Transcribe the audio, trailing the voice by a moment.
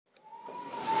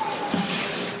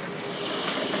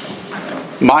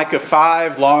Micah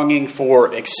 5, longing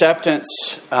for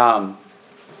acceptance.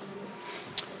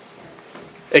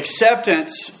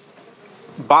 Acceptance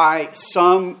by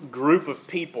some group of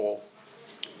people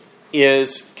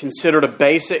is considered a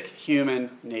basic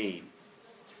human need.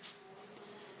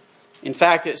 In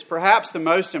fact, it's perhaps the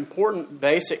most important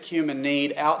basic human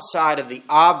need outside of the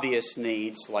obvious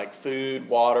needs like food,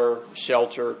 water,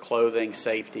 shelter, clothing,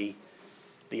 safety,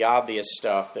 the obvious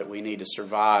stuff that we need to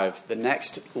survive. The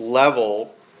next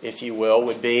level, if you will,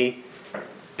 would be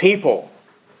people,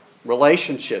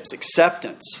 relationships,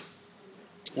 acceptance.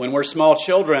 When we're small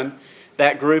children,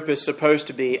 that group is supposed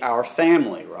to be our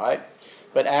family, right?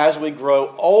 But as we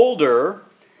grow older,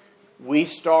 we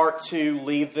start to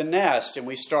leave the nest and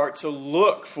we start to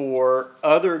look for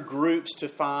other groups to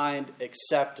find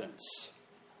acceptance.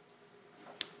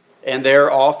 And there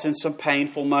are often some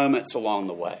painful moments along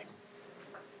the way.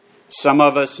 Some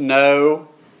of us know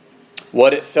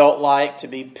what it felt like to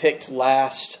be picked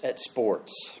last at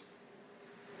sports.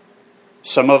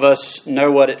 Some of us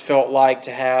know what it felt like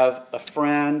to have a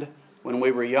friend when we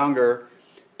were younger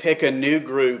pick a new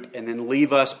group and then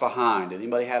leave us behind.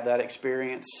 Anybody have that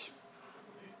experience?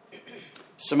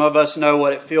 Some of us know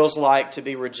what it feels like to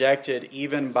be rejected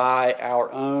even by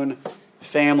our own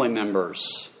family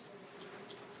members.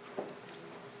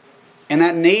 And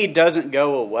that need doesn't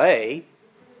go away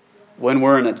when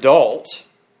we're an adult,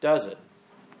 does it?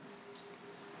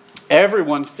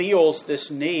 Everyone feels this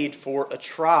need for a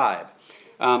tribe.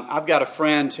 I've got a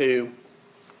friend who,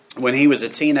 when he was a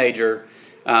teenager,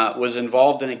 was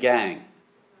involved in a gang.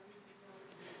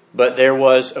 But there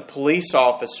was a police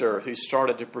officer who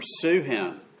started to pursue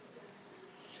him.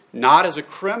 Not as a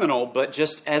criminal, but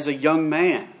just as a young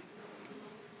man.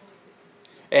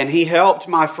 And he helped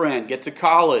my friend get to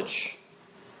college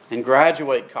and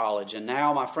graduate college. And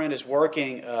now my friend is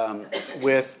working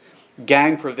with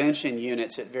gang prevention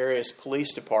units at various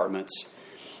police departments.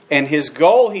 And his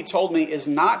goal, he told me, is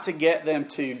not to get them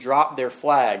to drop their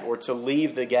flag or to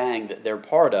leave the gang that they're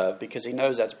part of, because he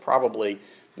knows that's probably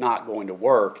not going to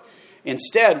work.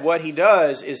 Instead, what he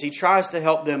does is he tries to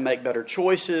help them make better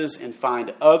choices and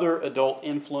find other adult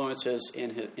influences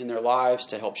in their lives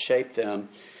to help shape them.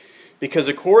 Because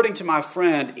according to my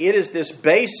friend, it is this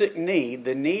basic need,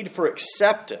 the need for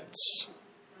acceptance,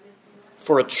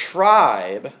 for a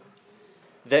tribe,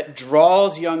 that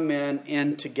draws young men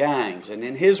into gangs. And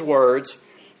in his words,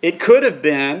 it could have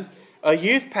been a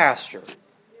youth pastor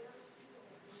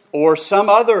or some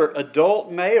other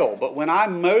adult male. But when I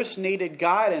most needed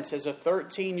guidance as a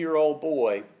 13-year-old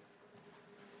boy,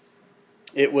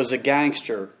 it was a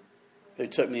gangster who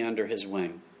took me under his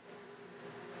wing.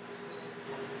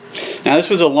 Now,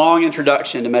 this was a long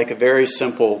introduction to make a very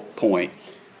simple point.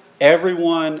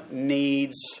 Everyone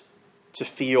needs to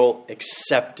feel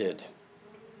accepted.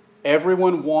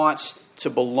 Everyone wants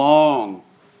to belong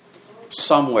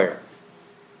somewhere.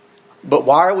 But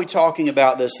why are we talking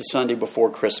about this the Sunday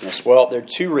before Christmas? Well, there are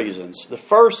two reasons. The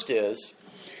first is,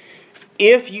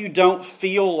 if you don't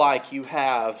feel like you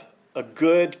have a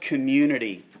good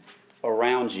community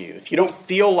around you, if you don't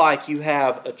feel like you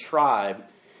have a tribe,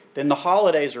 then the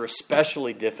holidays are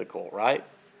especially difficult, right?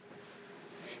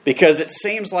 Because it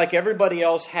seems like everybody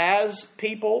else has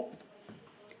people,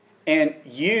 and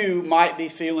you might be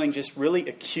feeling just really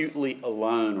acutely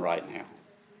alone right now.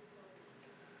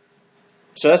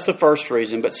 So that's the first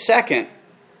reason. But second,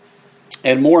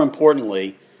 and more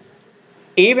importantly,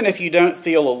 even if you don't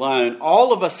feel alone,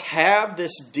 all of us have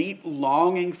this deep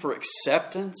longing for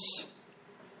acceptance.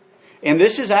 And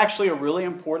this is actually a really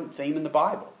important theme in the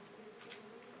Bible.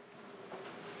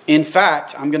 In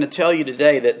fact, I'm going to tell you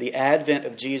today that the advent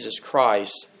of Jesus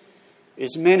Christ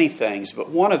is many things, but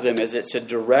one of them is it's a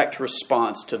direct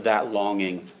response to that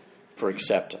longing for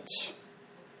acceptance.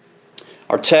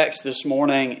 Our text this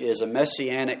morning is a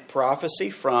messianic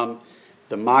prophecy from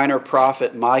the minor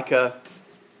prophet Micah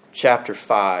chapter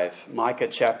 5. Micah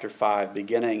chapter 5,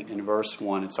 beginning in verse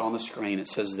 1. It's on the screen. It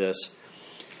says this: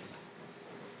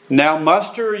 "Now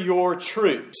muster your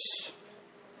troops,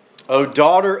 O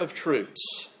daughter of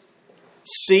troops.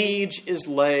 Siege is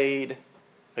laid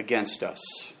against us.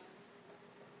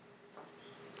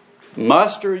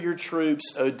 Muster your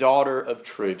troops, O daughter of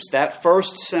troops." That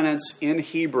first sentence in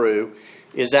Hebrew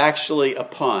is actually a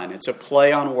pun. It's a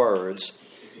play on words.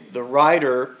 The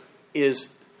writer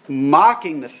is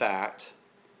mocking the fact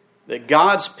that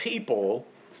God's people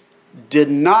did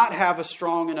not have a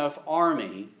strong enough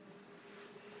army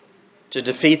to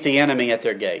defeat the enemy at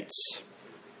their gates.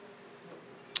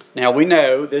 Now we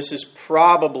know this is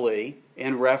probably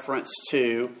in reference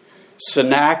to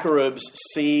Sennacherib's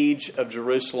siege of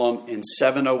Jerusalem in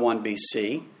 701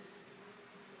 BC.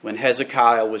 when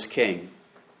Hezekiah was king.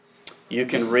 You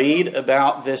can read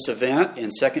about this event in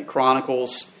 2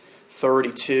 Chronicles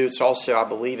 32. It's also, I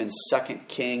believe, in 2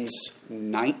 Kings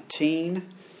 19.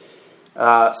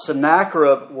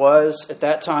 Sennacherib was, at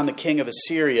that time, the king of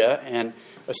Assyria, and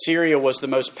Assyria was the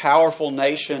most powerful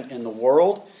nation in the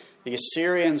world. The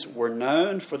Assyrians were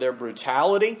known for their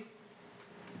brutality.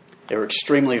 They were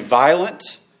extremely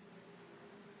violent,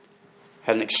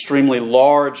 had an extremely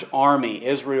large army.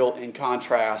 Israel, in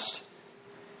contrast,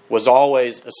 was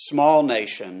always a small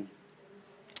nation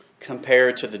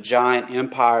compared to the giant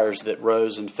empires that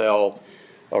rose and fell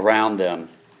around them.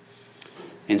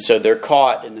 And so they're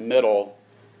caught in the middle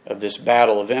of this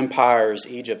battle of empires,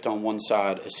 Egypt on one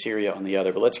side, Assyria on the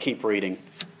other. But let's keep reading.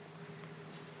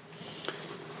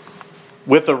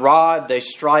 With a rod they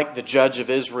strike the judge of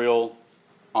Israel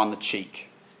on the cheek.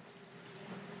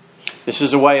 This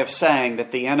is a way of saying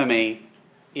that the enemy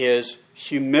is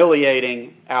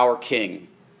humiliating our king.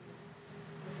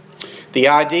 The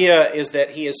idea is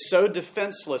that he is so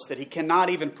defenseless that he cannot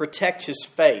even protect his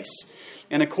face.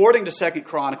 And according to 2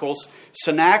 Chronicles,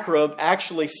 Sennacherib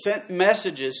actually sent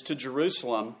messages to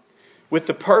Jerusalem with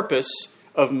the purpose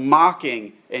of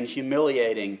mocking and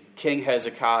humiliating King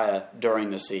Hezekiah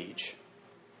during the siege.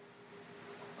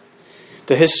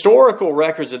 The historical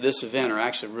records of this event are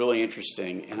actually really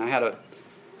interesting, and I had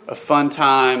a fun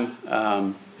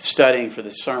time studying for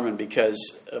this sermon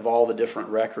because of all the different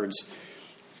records.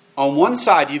 On one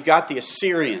side, you've got the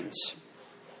Assyrians.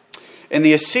 And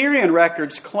the Assyrian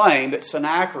records claim that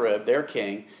Sennacherib, their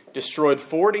king, destroyed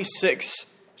 46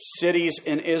 cities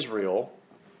in Israel,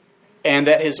 and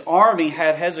that his army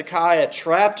had Hezekiah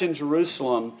trapped in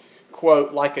Jerusalem,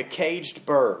 quote, like a caged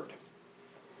bird.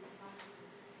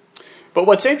 But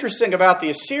what's interesting about the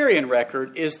Assyrian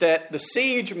record is that the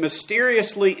siege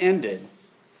mysteriously ended,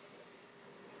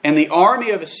 and the army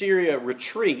of Assyria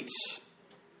retreats,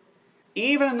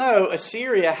 even though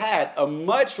Assyria had a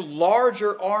much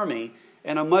larger army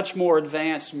and a much more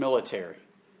advanced military.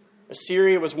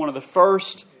 Assyria was one of the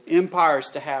first empires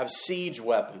to have siege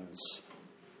weapons,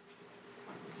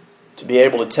 to be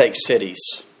able to take cities.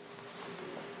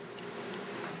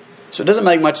 So it doesn't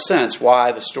make much sense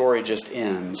why the story just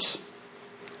ends.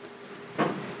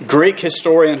 Greek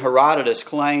historian Herodotus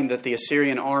claimed that the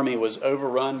Assyrian army was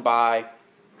overrun by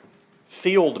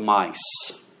field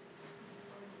mice,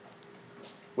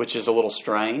 which is a little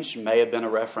strange. It may have been a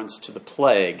reference to the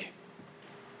plague.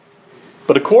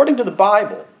 But according to the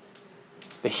Bible,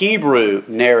 the Hebrew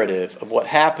narrative of what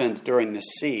happened during this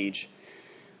siege,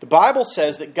 the Bible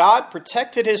says that God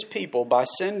protected his people by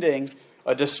sending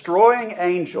a destroying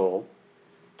angel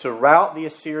to rout the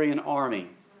Assyrian army.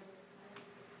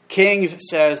 Kings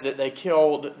says that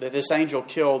this angel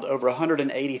killed over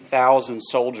 180,000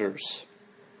 soldiers.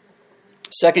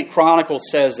 2 Chronicles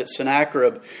says that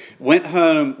Sennacherib went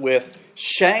home with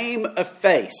shame of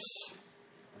face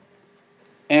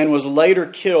and was later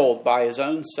killed by his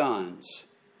own sons.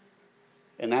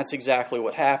 And that's exactly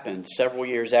what happened. Several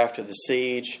years after the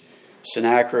siege,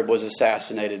 Sennacherib was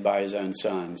assassinated by his own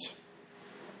sons.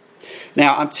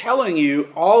 Now, I'm telling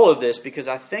you all of this because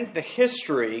I think the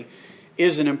history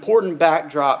is an important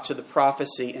backdrop to the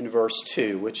prophecy in verse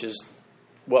 2, which is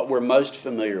what we're most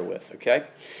familiar with, okay?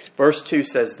 Verse 2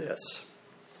 says this: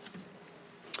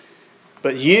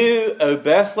 "But you, O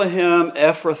Bethlehem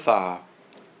Ephrathah,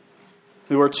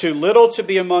 who are too little to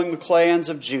be among the clans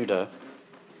of Judah,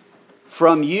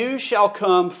 from you shall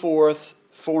come forth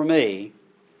for me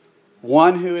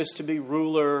one who is to be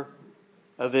ruler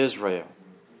of Israel,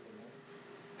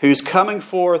 whose coming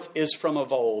forth is from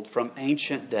of old, from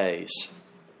ancient days."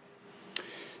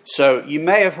 So you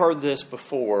may have heard this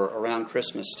before around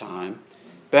Christmas time.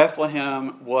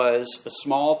 Bethlehem was a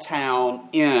small town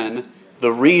in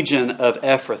the region of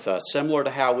Ephrathah, similar to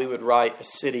how we would write a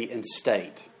city and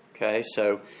state. Okay,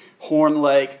 so Horn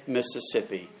Lake,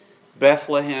 Mississippi,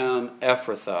 Bethlehem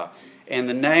Ephrathah. And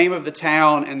the name of the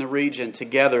town and the region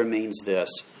together means this: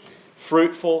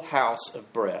 fruitful house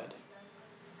of bread.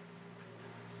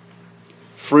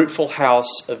 Fruitful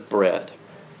house of bread.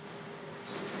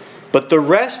 But the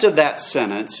rest of that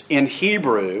sentence in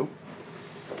Hebrew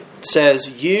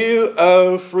says, "You,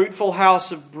 O fruitful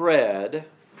house of bread,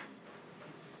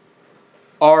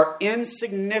 are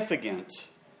insignificant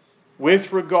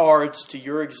with regards to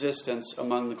your existence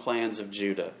among the clans of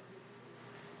Judah."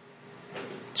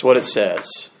 That's what it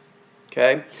says.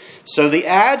 Okay? So the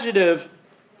adjective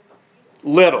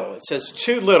little, it says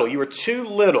too little. You are too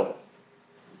little.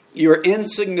 You are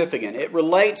insignificant. It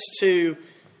relates to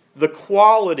the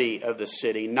quality of the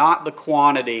city, not the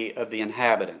quantity of the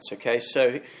inhabitants. Okay?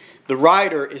 So the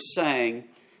writer is saying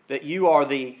that you are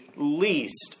the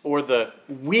least or the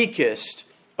weakest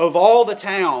of all the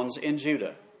towns in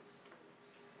Judah.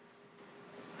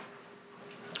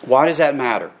 Why does that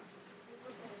matter?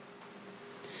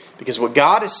 Because what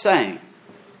God is saying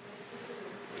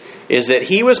is that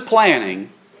He was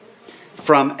planning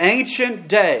from ancient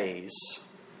days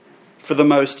for the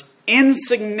most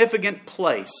insignificant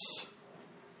place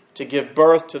to give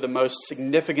birth to the most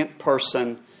significant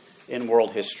person in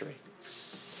world history.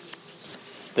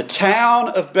 The town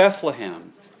of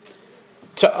Bethlehem,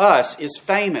 to us, is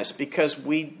famous because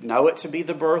we know it to be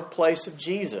the birthplace of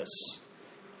Jesus.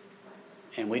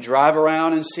 And we drive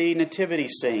around and see nativity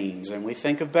scenes, and we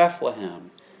think of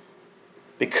Bethlehem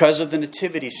because of the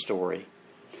nativity story.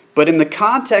 But in the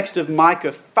context of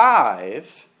Micah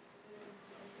 5,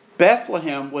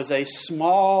 Bethlehem was a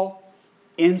small,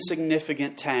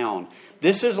 insignificant town.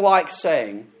 This is like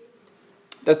saying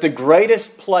that the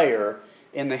greatest player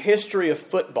in the history of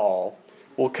football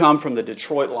will come from the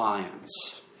Detroit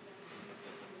Lions.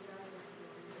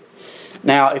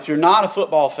 Now, if you're not a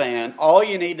football fan, all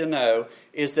you need to know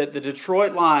is that the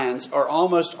Detroit Lions are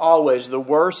almost always the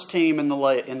worst team in the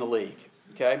league.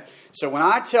 Okay? So when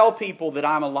I tell people that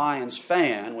I'm a Lions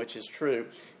fan, which is true,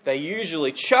 they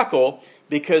usually chuckle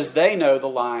because they know the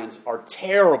Lions are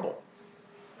terrible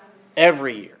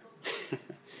every year.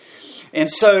 And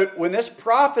so when this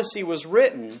prophecy was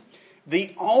written,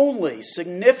 the only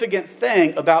significant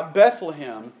thing about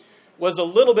Bethlehem was a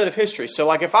little bit of history. So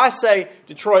like if I say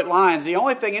Detroit Lions, the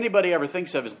only thing anybody ever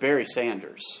thinks of is Barry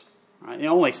Sanders. Right? The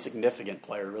only significant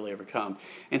player to really ever come.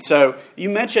 And so you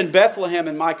mentioned Bethlehem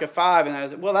in Micah 5, and I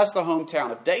was, well, that's the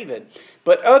hometown of David.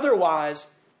 But otherwise,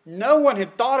 no one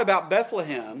had thought about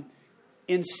Bethlehem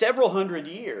in several hundred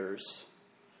years.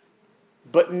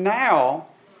 But now,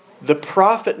 the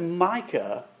prophet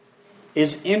Micah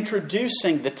is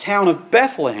introducing the town of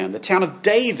Bethlehem, the town of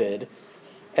David,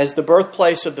 as the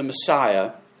birthplace of the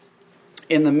Messiah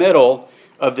in the middle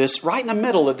of this, right in the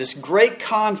middle of this great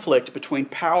conflict between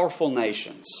powerful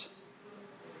nations.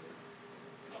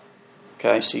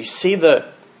 Okay, so you see the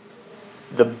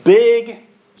big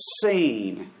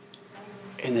scene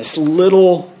in this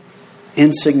little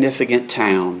insignificant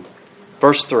town.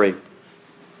 Verse 3.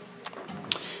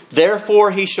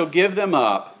 Therefore he shall give them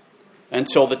up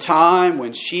until the time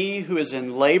when she who is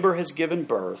in labor has given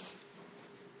birth.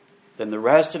 Then the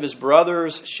rest of his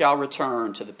brothers shall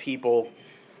return to the people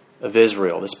of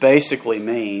Israel. This basically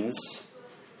means,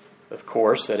 of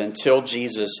course, that until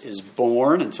Jesus is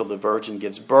born, until the virgin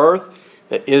gives birth,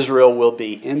 that Israel will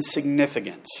be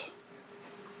insignificant.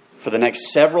 For the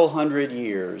next several hundred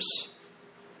years,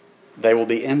 they will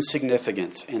be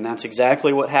insignificant. And that's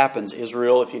exactly what happens.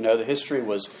 Israel, if you know the history,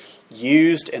 was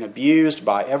used and abused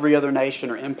by every other nation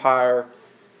or empire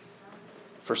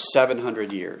for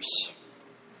 700 years.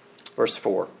 Verse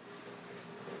 4.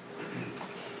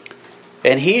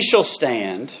 And he shall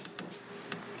stand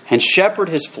and shepherd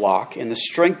his flock in the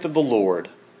strength of the Lord,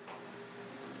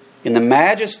 in the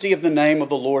majesty of the name of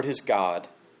the Lord his God.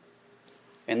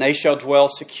 And they shall dwell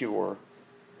secure,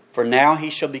 for now he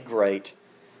shall be great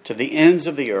to the ends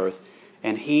of the earth,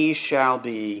 and he shall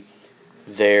be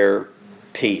their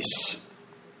peace.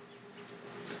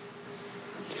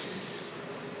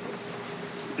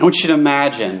 I want you to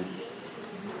imagine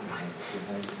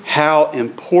how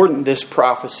important this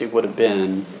prophecy would have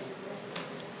been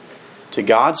to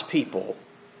God's people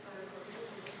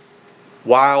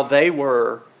while they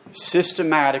were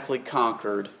systematically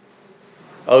conquered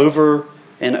over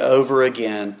and over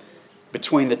again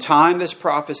between the time this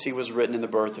prophecy was written and the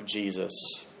birth of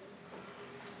Jesus.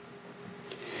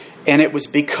 And it was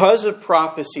because of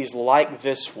prophecies like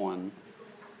this one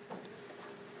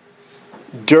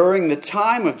during the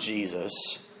time of Jesus,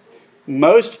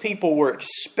 most people were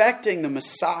expecting the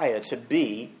Messiah to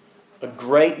be a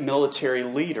great military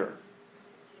leader.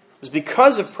 It was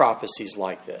because of prophecies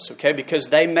like this, okay? Because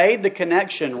they made the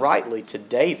connection rightly to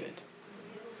David.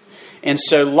 And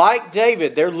so, like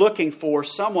David, they're looking for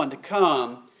someone to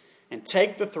come and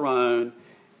take the throne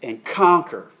and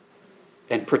conquer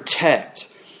and protect.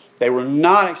 They were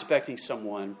not expecting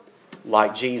someone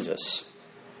like Jesus.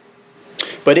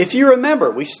 But if you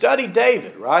remember, we studied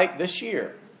David, right, this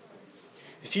year.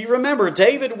 If you remember,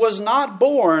 David was not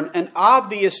born an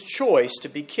obvious choice to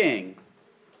be king,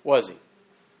 was he?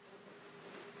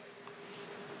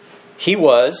 He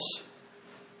was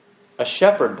a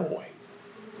shepherd boy.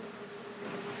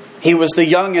 He was the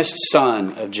youngest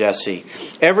son of Jesse.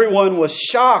 Everyone was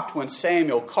shocked when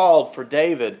Samuel called for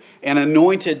David and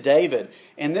anointed David.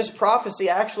 And this prophecy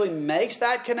actually makes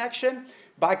that connection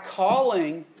by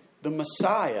calling the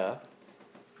Messiah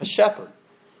a shepherd.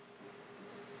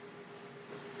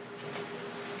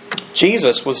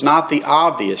 Jesus was not the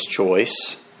obvious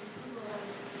choice,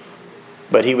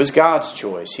 but he was God's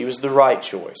choice. He was the right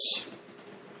choice.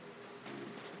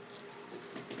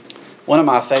 One of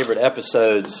my favorite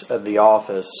episodes of The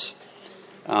Office,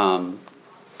 and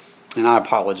I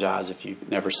apologize if you've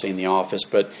never seen The Office,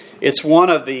 but it's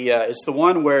it's the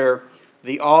one where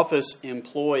the office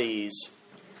employees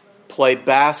play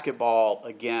basketball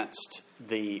against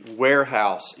the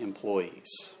warehouse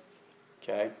employees.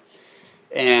 Okay?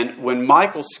 And when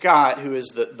Michael Scott, who is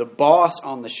the boss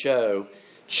on the show,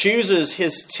 chooses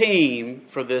his team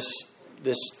for this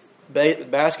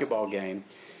basketball game,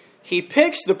 he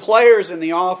picks the players in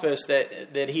the office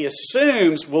that he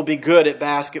assumes will be good at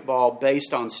basketball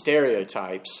based on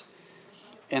stereotypes.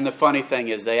 And the funny thing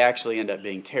is they actually end up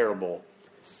being terrible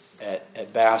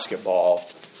at basketball.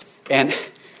 And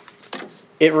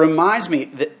it reminds me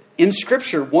that in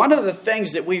Scripture, one of the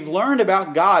things that we've learned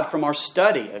about God from our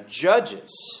study of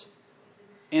Judges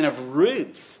and of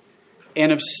Ruth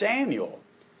and of Samuel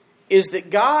is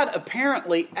that God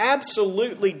apparently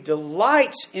absolutely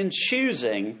delights in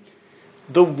choosing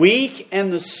the weak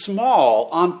and the small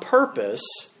on purpose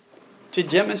to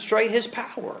demonstrate His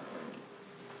power.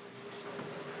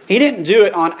 He didn't do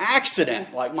it on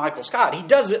accident like Michael Scott. He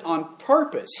does it on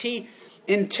purpose. He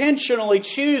intentionally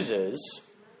chooses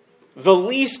the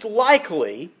least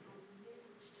likely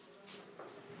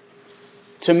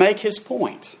to make His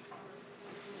point.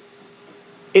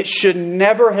 It should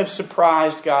never have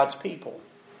surprised God's people.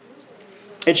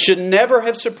 It should never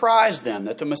have surprised them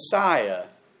that the Messiah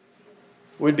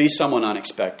would be someone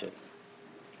unexpected.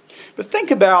 But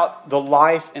think about the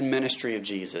life and ministry of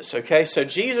Jesus. Okay, so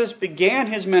Jesus began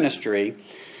His ministry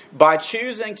by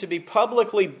choosing to be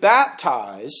publicly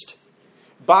baptized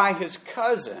by His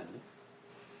cousin,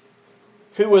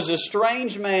 who was a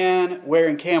strange man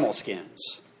wearing camel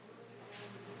skins.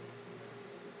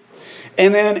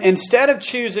 And then instead of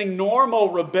choosing normal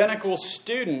rabbinical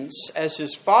students as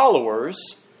His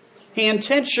followers, He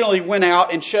intentionally went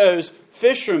out and chose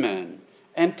fishermen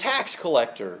and tax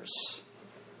collectors.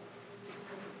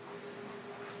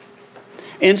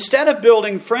 Instead of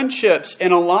building friendships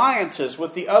and alliances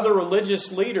with the other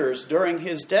religious leaders during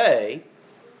His day,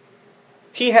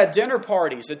 He had dinner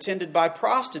parties attended by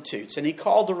prostitutes, and He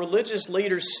called the religious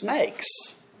leaders snakes.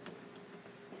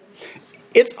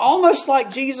 It's almost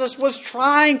like Jesus was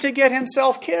trying to get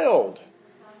Himself killed.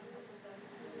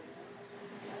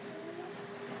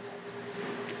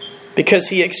 Because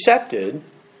He accepted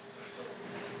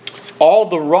all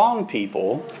the wrong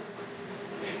people,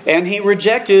 and He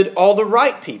rejected all the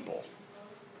right people.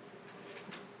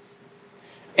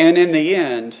 And in the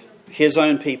end, His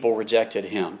own people rejected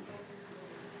Him.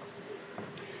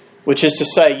 Which is to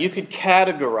say, you could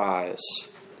categorize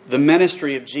the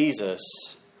ministry of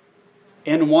Jesus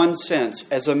in one sense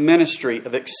as a ministry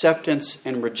of acceptance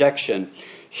and rejection.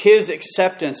 His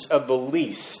acceptance of the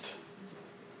least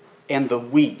and the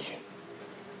weak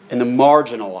and the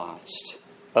marginalized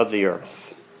of the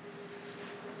earth.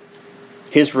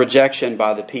 His rejection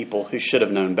by the people who should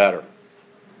have known better.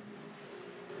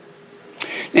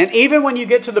 And even when you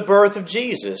get to the birth of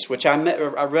Jesus, which I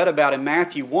read about in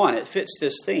Matthew 1, it fits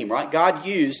this theme, right? God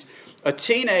used a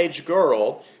teenage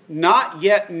girl, not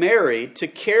yet married, to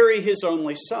carry His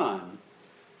only son.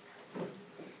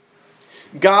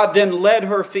 God then led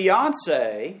her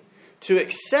fiancé to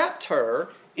accept her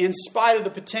in spite of the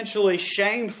potentially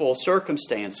shameful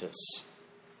circumstances.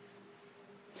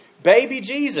 Baby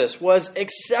Jesus was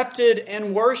accepted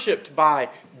and worshipped by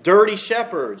dirty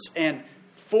shepherds and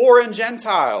foreign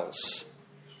Gentiles.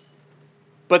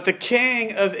 But the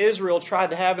king of Israel tried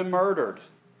to have Him murdered.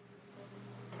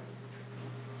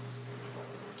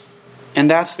 And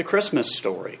that's the Christmas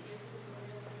story.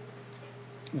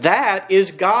 That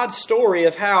is God's story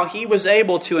of how He was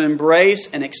able to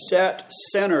embrace and accept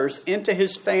sinners into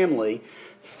His family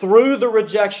through the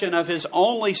rejection of His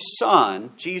only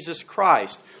Son, Jesus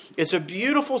Christ. It's a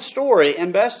beautiful story,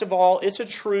 and best of all, it's a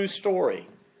true story.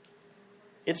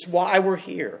 It's why we're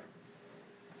here.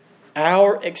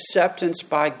 Our acceptance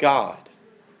by God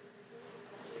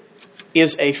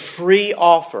is a free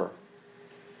offer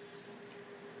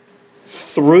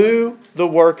through the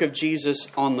work of Jesus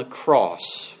on the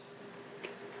cross.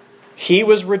 He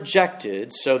was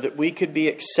rejected so that we could be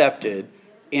accepted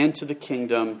into the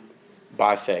kingdom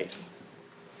by faith.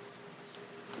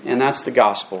 And that's the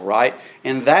gospel, right?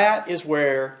 And that is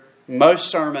where most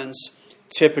sermons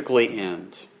typically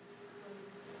end.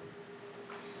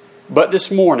 But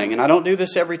this morning, and I don't do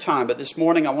this every time, but this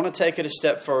morning I want to take it a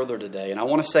step further today. And I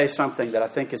want to say something that I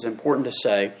think is important to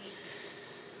say.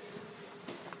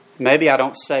 Maybe I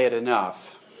don't say it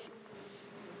enough.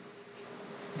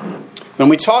 When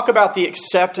we talk about the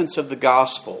acceptance of the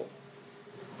gospel,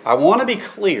 I want to be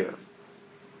clear.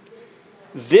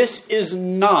 This is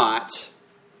not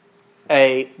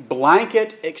a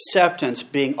blanket acceptance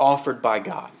being offered by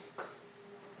God.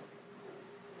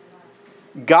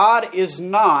 God is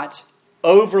not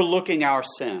overlooking our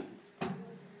sin.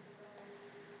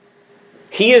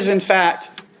 He is in fact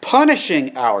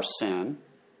punishing our sin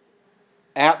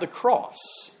at the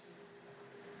cross.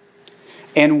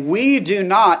 And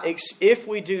if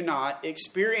we do not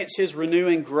experience His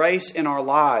renewing grace in our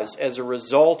lives as a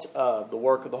result of the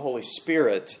work of the Holy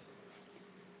Spirit,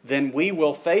 then we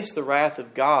will face the wrath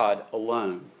of God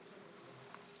alone,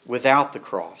 without the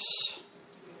cross.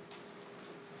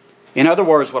 In other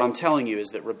words, what I'm telling you is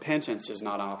that repentance is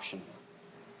not optional.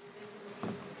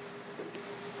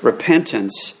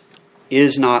 Repentance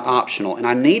is not optional. And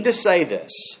I need to say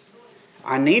this.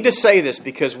 I need to say this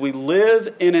because we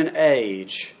live in an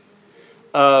age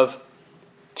of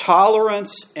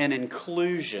tolerance and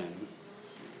inclusion.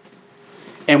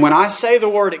 And when I say the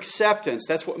word acceptance,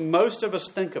 that's what most of us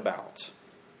think about.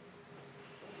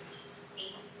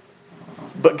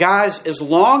 But guys, as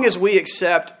long as we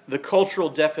accept the cultural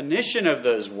definition of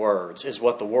those words is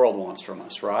what the world wants from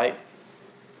us, right?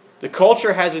 The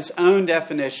culture has its own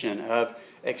definition of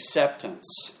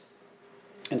acceptance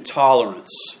and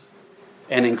tolerance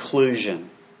and inclusion.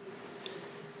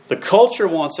 The culture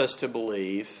wants us to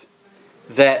believe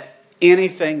that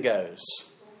anything goes.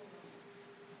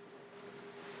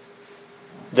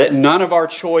 That none of our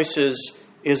choices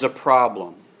is a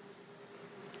problem.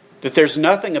 That there's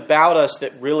nothing about us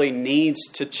that really needs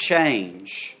to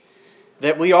change.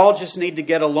 That we all just need to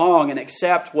get along and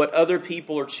accept what other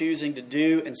people are choosing to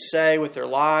do and say with their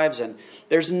lives. And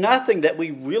there's nothing that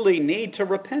we really need to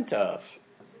repent of.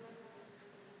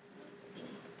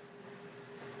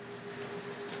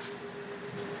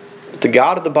 The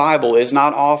God of the Bible is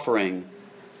not offering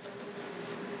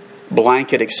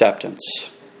blanket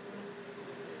acceptance.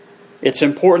 It's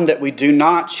important that we do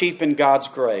not cheapen God's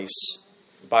grace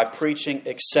by preaching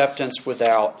acceptance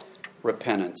without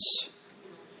repentance.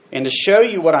 And to show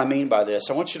you what I mean by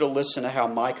this, I want you to listen to how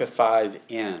Micah 5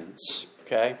 ends.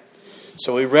 Okay?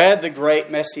 So we read the great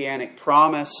messianic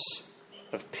promise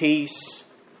of peace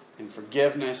and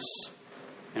forgiveness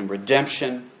and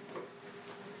redemption.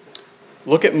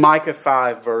 Look at Micah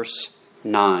 5, verse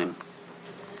 9.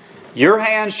 Your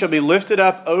hand shall be lifted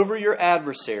up over your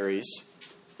adversaries,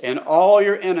 and all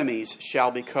your enemies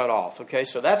shall be cut off. Okay,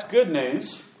 so that's good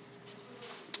news.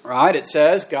 Right? It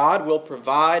says God will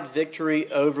provide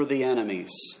victory over the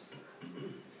enemies.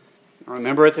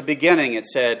 Remember at the beginning it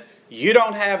said, you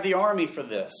don't have the army for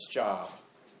this job.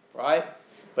 Right?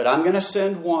 But I'm going to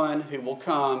send one who will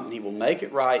come and he will make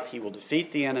it right. He will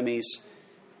defeat the enemies.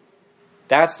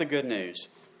 That's the good news.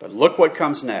 But look what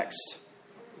comes next.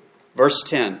 Verse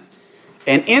 10.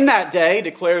 And in that day,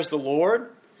 declares the Lord,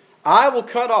 I will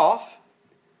cut off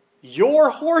your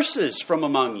horses from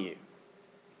among you,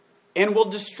 and will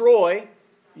destroy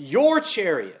your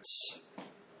chariots.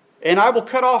 And I will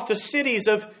cut off the cities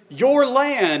of your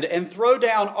land, and throw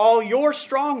down all your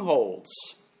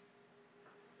strongholds.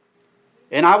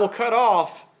 And I will cut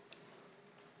off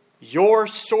your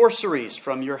sorceries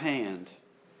from your hand.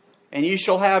 And you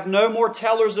shall have no more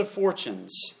tellers of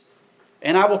fortunes.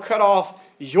 And I will cut off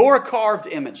your carved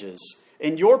images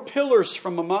and your pillars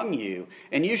from among you.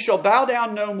 And you shall bow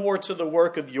down no more to the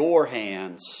work of your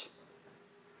hands.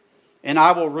 And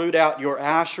I will root out your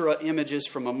Asherah images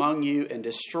from among you and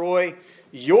destroy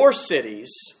your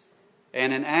cities.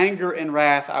 And in anger and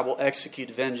wrath I will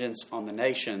execute vengeance on the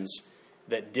nations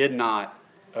that did not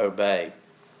obey.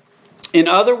 In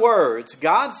other words,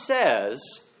 God says,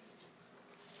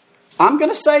 I'm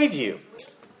going to save you.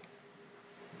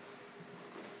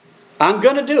 I'm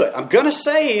going to do it. I'm going to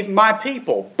save my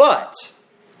people. But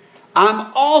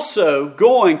I'm also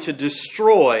going to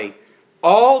destroy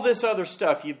all this other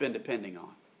stuff you've been depending on.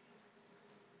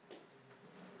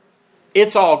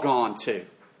 It's all gone too.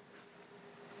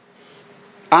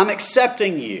 I'm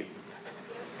accepting you.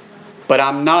 But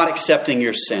I'm not accepting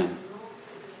your sin.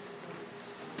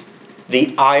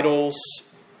 The idols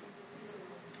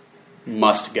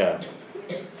must go.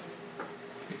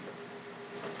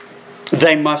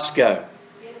 They must go.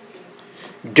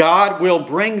 God will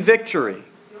bring victory.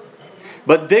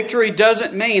 But victory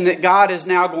doesn't mean that God is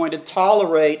now going to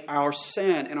tolerate our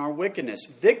sin and our wickedness.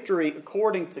 Victory,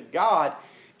 according to God,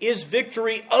 is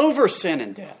victory over sin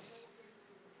and death.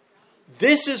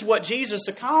 This is what Jesus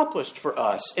accomplished for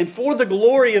us and for the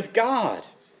glory of God.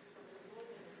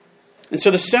 And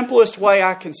so the simplest way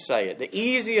I can say it, the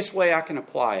easiest way I can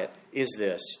apply it is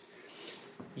this.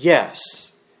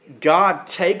 Yes, God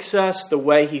takes us the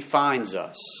way He finds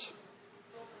us,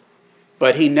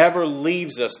 but He never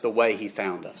leaves us the way He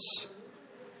found us.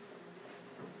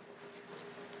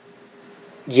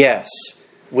 Yes,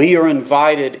 we are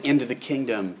invited into the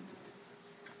kingdom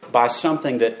by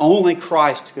something that only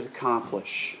Christ could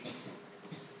accomplish.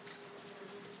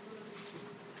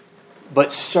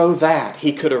 But so that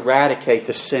He could eradicate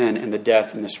the sin and the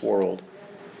death in this world,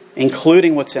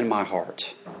 including what's in my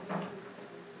heart.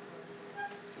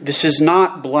 This is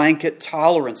not blanket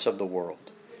tolerance of the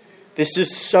world. This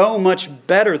is so much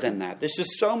better than that. This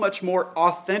is so much more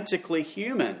authentically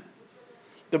human.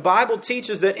 The Bible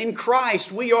teaches that in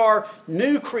Christ we are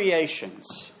new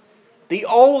creations. The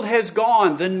old has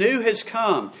gone, the new has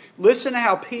come. Listen to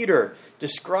how Peter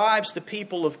describes the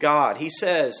people of God. He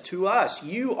says, to us,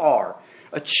 you are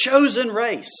a chosen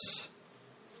race.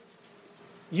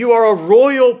 You are a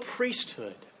royal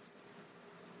priesthood,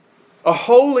 a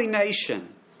holy nation,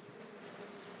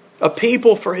 a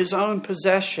people for His own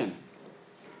possession,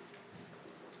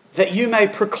 that you may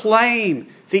proclaim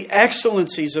the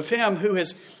excellencies of Him who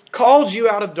has called you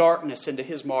out of darkness into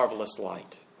His marvelous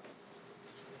light.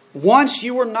 Once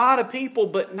you were not a people,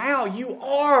 but now you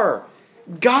are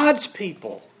God's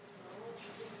people.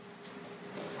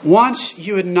 Once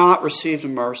you had not received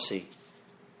mercy,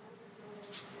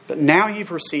 but now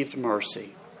you've received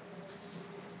mercy.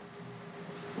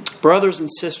 Brothers and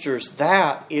sisters,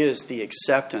 that is the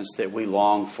acceptance that we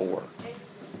long for.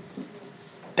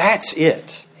 That's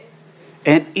it.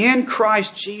 And in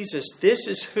Christ Jesus, this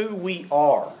is who we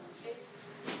are.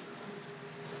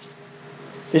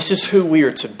 This is who we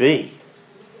are to be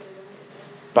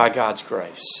by God's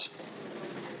grace.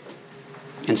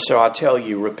 And so I tell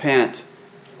you, repent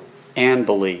and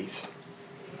believe,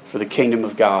 for the kingdom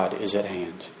of God is at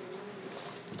hand.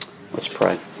 Let's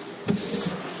pray.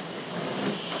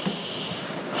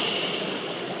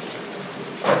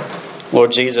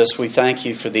 Lord Jesus, we thank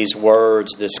You for these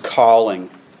words, this calling.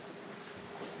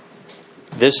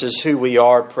 This is who we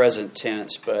are, present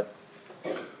tense, but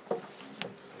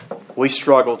we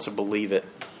struggle to believe it,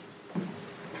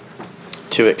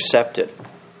 to accept it.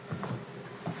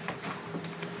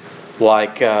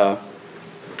 Like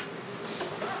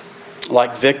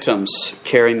victims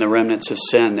carrying the remnants of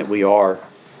sin that we are.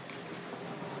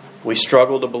 We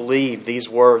struggle to believe these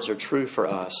words are true for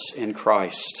us in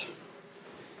Christ.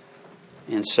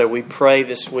 And so we pray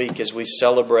this week as we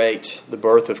celebrate the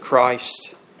birth of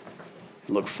Christ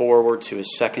and look forward to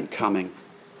His second coming,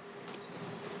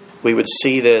 we would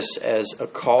see this as a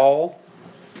call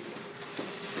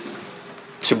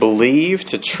to believe,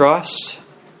 to trust,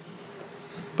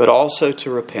 but also to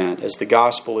repent, as the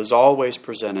gospel is always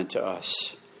presented to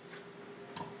us.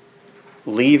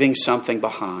 Leaving something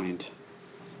behind,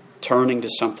 turning to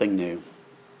something new.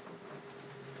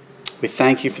 We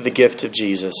thank You for the gift of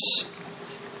Jesus.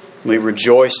 We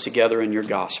rejoice together in Your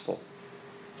gospel.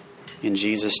 In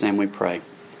Jesus' name we pray.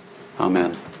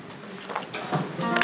 Amen.